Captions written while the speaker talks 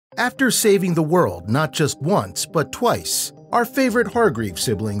After saving the world not just once, but twice, our favorite Hargreaves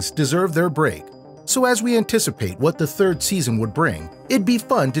siblings deserve their break. So as we anticipate what the third season would bring, it'd be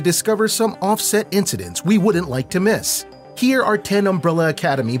fun to discover some offset incidents we wouldn't like to miss. Here are 10 Umbrella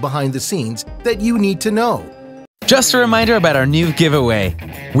Academy behind the scenes that you need to know. Just a reminder about our new giveaway.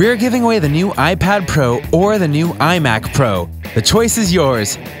 We're giving away the new iPad Pro or the new iMac Pro. The choice is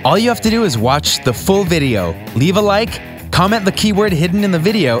yours. All you have to do is watch the full video, leave a like, comment the keyword hidden in the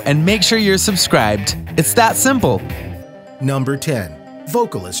video, and make sure you're subscribed. It's that simple. Number 10.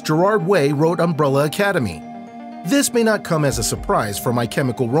 Vocalist Gerard Way wrote Umbrella Academy. This may not come as a surprise for My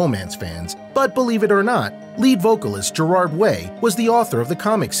Chemical Romance fans, but believe it or not, lead vocalist Gerard Way was the author of the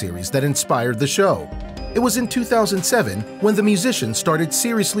comic series that inspired the show. It was in 2007 when the musician started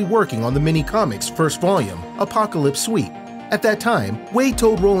seriously working on the mini-comics' first volume, Apocalypse Suite. At that time, Way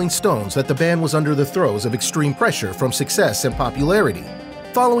told Rolling Stones that the band was under the throes of extreme pressure from success and popularity.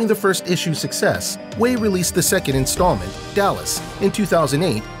 Following the first issue's success, Way released the second installment, Dallas, in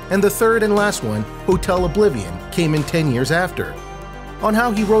 2008, and the third and last one, Hotel Oblivion, came in 10 years after. On how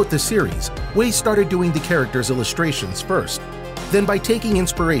he wrote the series, Way started doing the characters' illustrations first. Then by taking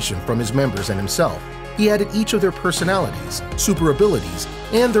inspiration from his members and himself, he added each of their personalities, super abilities,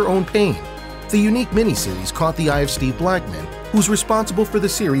 and their own pain. The unique miniseries caught the eye of Steve Blackman, who's responsible for the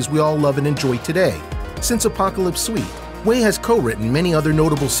series we all love and enjoy today. Since Apocalypse Suite, Way has co-written many other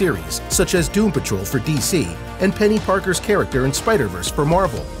notable series, such as Doom Patrol for DC and Penny Parker's character in Spider-Verse for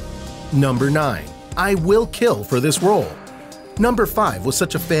Marvel. Number 9. I Will Kill for This Role. Number 5 was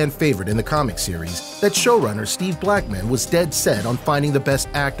such a fan favorite in the comic series that showrunner Steve Blackman was dead set on finding the best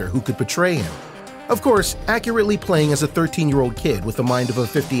actor who could portray him. Of course, accurately playing as a 13-year-old kid with the mind of a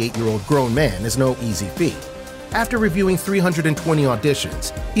 58-year-old grown man is no easy feat. After reviewing 320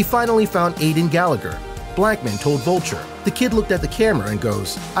 auditions, he finally found Aidan Gallagher. Blackman told Vulture, the kid looked at the camera and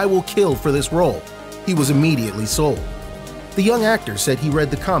goes, "I will kill for this role." He was immediately sold. The young actor said he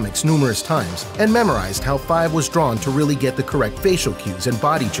read the comics numerous times and memorized how Five was drawn to really get the correct facial cues and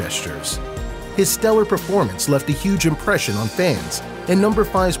body gestures. His stellar performance left a huge impression on fans, and Number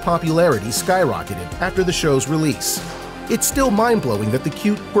 5's popularity skyrocketed after the show's release. It's still mind-blowing that the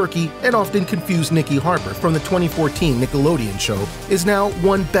cute, quirky, and often confused Nikki Harper from the 2014 Nickelodeon show is now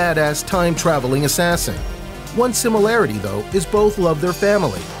one badass time-traveling assassin. One similarity, though, is both love their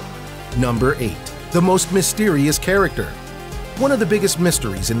family. Number 8. The most mysterious character. One of the biggest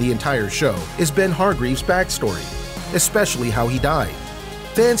mysteries in the entire show is Ben Hargreaves' backstory, especially how he died.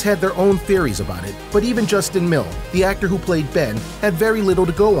 Fans had their own theories about it, but even Justin Milne, the actor who played Ben, had very little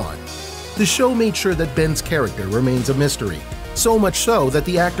to go on. The show made sure that Ben's character remains a mystery, so much so that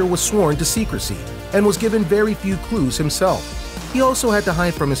the actor was sworn to secrecy and was given very few clues himself. He also had to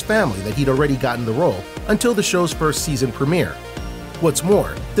hide from his family that he'd already gotten the role until the show's first season premiere. What's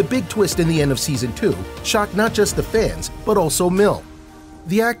more, the big twist in the end of Season 2 shocked not just the fans, but also Milne.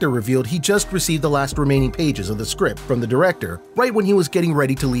 The actor revealed he just received the last remaining pages of the script from the director right when he was getting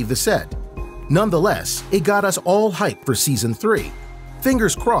ready to leave the set. Nonetheless, it got us all hyped for Season 3.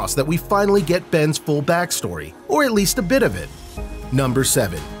 Fingers crossed that we finally get Ben's full backstory, or at least a bit of it. Number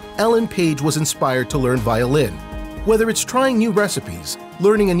 7. Ellen Page was inspired to learn violin. Whether it's trying new recipes,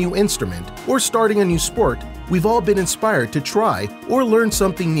 learning a new instrument, or starting a new sport, we've all been inspired to try or learn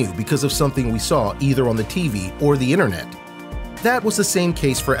something new because of something we saw either on the TV or the internet. That was the same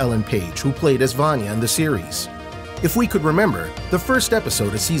case for Ellen Page, who played as Vanya in the series. If we could remember, the first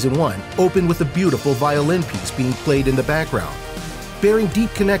episode of Season 1 opened with a beautiful violin piece being played in the background. Bearing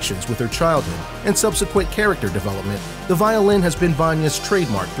deep connections with her childhood and subsequent character development, the violin has been Vanya's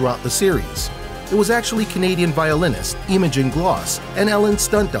trademark throughout the series. It was actually Canadian violinist Imogen Gloss and Ellen's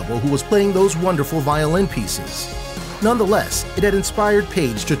stunt double who was playing those wonderful violin pieces. Nonetheless, it had inspired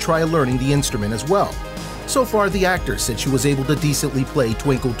Page to try learning the instrument as well. So far, the actress said she was able to decently play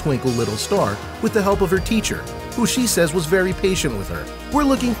Twinkle Twinkle Little Star with the help of her teacher, who she says was very patient with her. We're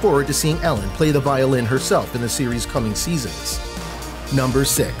looking forward to seeing Ellen play the violin herself in the series' coming seasons. Number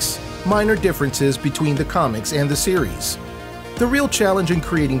 6. Minor differences between the comics and the series. The real challenge in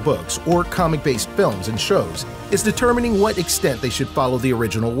creating books or comic-based films and shows is determining what extent they should follow the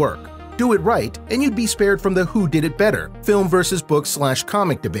original work. Do it right, and you'd be spared from the who did it better film versus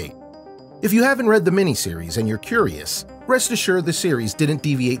book/comic debate. If you haven't read the miniseries and you're curious, rest assured the series didn't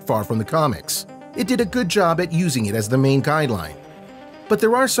deviate far from the comics. It did a good job at using it as the main guideline. But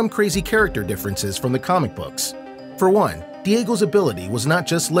there are some crazy character differences from the comic books. For one, Diego's ability was not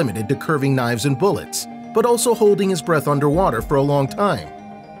just limited to curving knives and bullets, but also holding his breath underwater for a long time.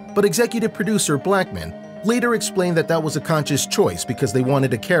 But executive producer Blackman later explained that that was a conscious choice because they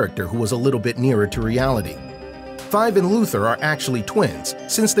wanted a character who was a little bit nearer to reality. Five and Luther are actually twins,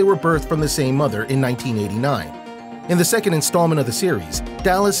 since they were birthed from the same mother in 1989. In the second installment of the series,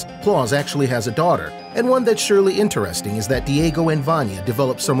 Dallas Claus actually has a daughter, and one that's surely interesting is that Diego and Vanya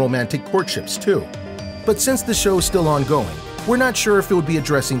develop some romantic courtships too. But since the show is still ongoing, we're not sure if it would be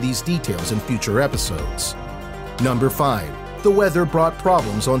addressing these details in future episodes. Number 5. The weather brought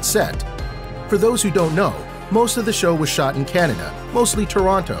problems on set. For those who don't know, most of the show was shot in Canada, mostly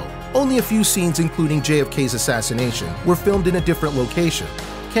Toronto. Only a few scenes, including JFK's assassination, were filmed in a different location.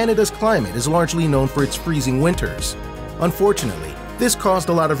 Canada's climate is largely known for its freezing winters. Unfortunately, this caused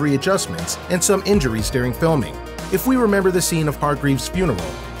a lot of readjustments and some injuries during filming. If we remember the scene of Hargreaves'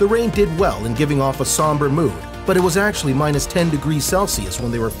 funeral, the rain did well in giving off a somber mood, but it was actually -10 degrees Celsius when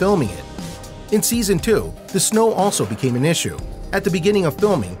they were filming it. In Season 2, the snow also became an issue. At the beginning of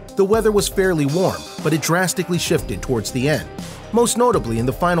filming, the weather was fairly warm, but it drastically shifted towards the end. Most notably in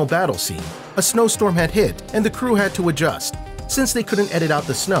the final battle scene, a snowstorm had hit and the crew had to adjust. Since they couldn't edit out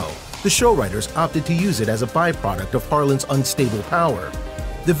the snow, the show writers opted to use it as a byproduct of Harlan's unstable power.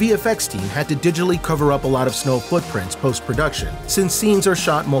 The VFX team had to digitally cover up a lot of snow footprints post-production, since scenes are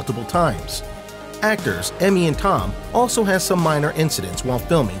shot multiple times. Actors Emmy and Tom also had some minor incidents while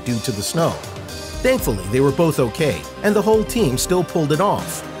filming due to the snow. Thankfully, they were both okay, and the whole team still pulled it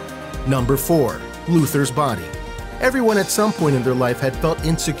off. Number 4. Luther's body. Everyone at some point in their life had felt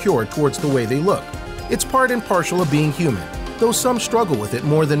insecure towards the way they look. It's part and parcel of being human. Though some struggle with it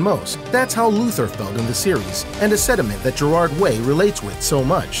more than most, that's how Luther felt in the series, and a sentiment that Gerard Way relates with so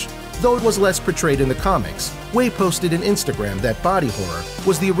much. Though it was less portrayed in the comics, Way posted on Instagram that body horror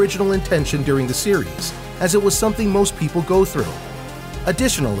was the original intention during the series, as it was something most people go through.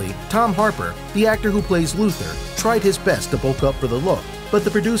 Additionally, Tom Harper, the actor who plays Luther, tried his best to bulk up for the look, but the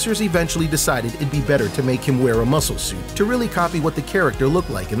producers eventually decided it'd be better to make him wear a muscle suit to really copy what the character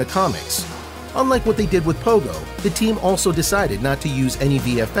looked like in the comics. Unlike what they did with Pogo, the team also decided not to use any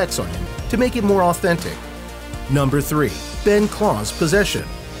VFX on him to make it more authentic. Number 3. Ben Claw's possession.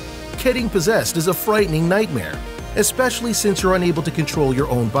 Getting possessed is a frightening nightmare, especially since you're unable to control your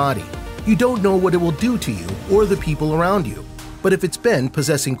own body. You don't know what it will do to you or the people around you. But if it's Ben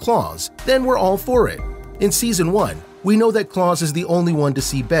possessing Claus, then we're all for it. In Season 1, we know that Claus is the only one to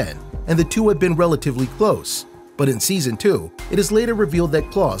see Ben, and the two have been relatively close. But in Season 2, it is later revealed that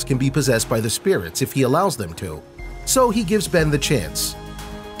Claus can be possessed by the spirits if he allows them to. So he gives Ben the chance.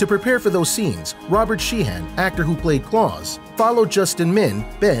 To prepare for those scenes, Robert Sheehan, actor who played Claus, followed Justin Min,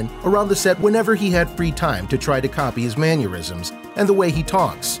 Ben, around the set whenever he had free time to try to copy his mannerisms and the way he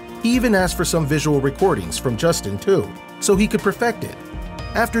talks. He even asked for some visual recordings from Justin too, so he could perfect it.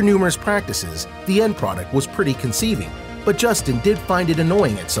 After numerous practices, the end product was pretty conceiving, but Justin did find it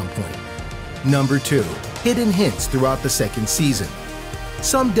annoying at some point. Number 2. Hidden hints throughout the second season.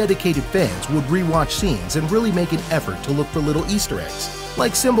 Some dedicated fans would rewatch scenes and really make an effort to look for little Easter eggs,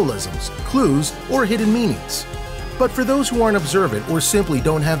 like symbolisms, clues, or hidden meanings. But for those who aren't observant or simply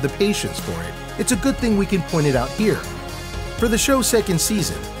don't have the patience for it, it's a good thing we can point it out here. For the show's second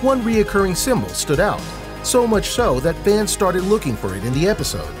season, one reoccurring symbol stood out, so much so that fans started looking for it in the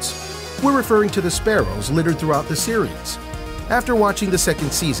episodes. We're referring to the sparrows littered throughout the series. After watching the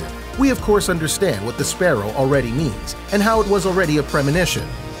second season, we of course understand what the sparrow already means and how it was already a premonition.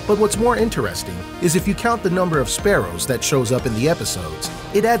 But what's more interesting is if you count the number of sparrows that shows up in the episodes,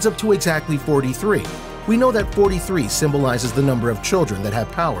 it adds up to exactly 43. We know that 43 symbolizes the number of children that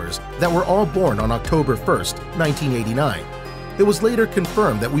have powers that were all born on October 1st, 1989. It was later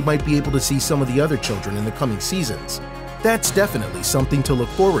confirmed that we might be able to see some of the other children in the coming seasons. That's definitely something to look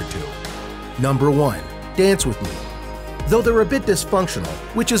forward to. Number 1. Dance With Me. Though they're a bit dysfunctional,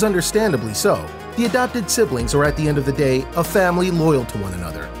 which is understandably so, the adopted siblings are at the end of the day a family loyal to one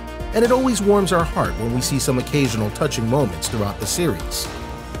another. And it always warms our heart when we see some occasional touching moments throughout the series.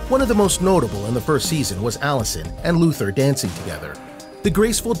 One of the most notable in the first season was Allison and Luther dancing together. The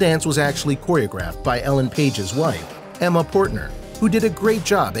graceful dance was actually choreographed by Ellen Page's wife, Emma Portner, who did a great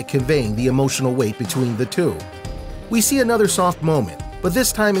job at conveying the emotional weight between the two. We see another soft moment, but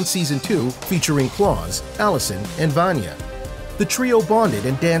this time in Season 2 featuring Claus, Allison, and Vanya. The trio bonded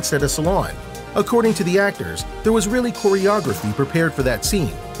and danced at a salon. According to the actors, there was really choreography prepared for that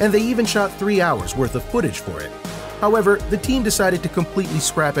scene, and they even shot 3 hours worth of footage for it. However, the team decided to completely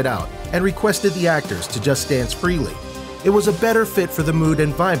scrap it out and requested the actors to just dance freely. It was a better fit for the mood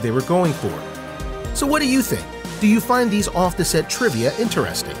and vibe they were going for. So what do you think? Do you find these off-the-set trivia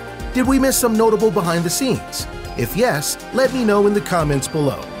interesting? Did we miss some notable behind the scenes? If yes, let me know in the comments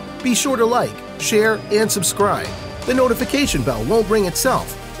below. Be sure to like, share, and subscribe. The notification bell won't ring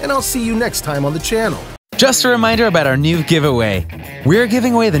itself, and I'll see you next time on the channel. Just a reminder about our new giveaway. We're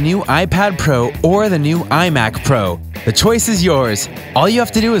giving away the new iPad Pro or the new iMac Pro. The choice is yours. All you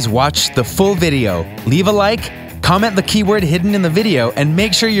have to do is watch the full video, leave a like, comment the keyword hidden in the video, and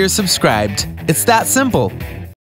make sure you're subscribed. It's that simple.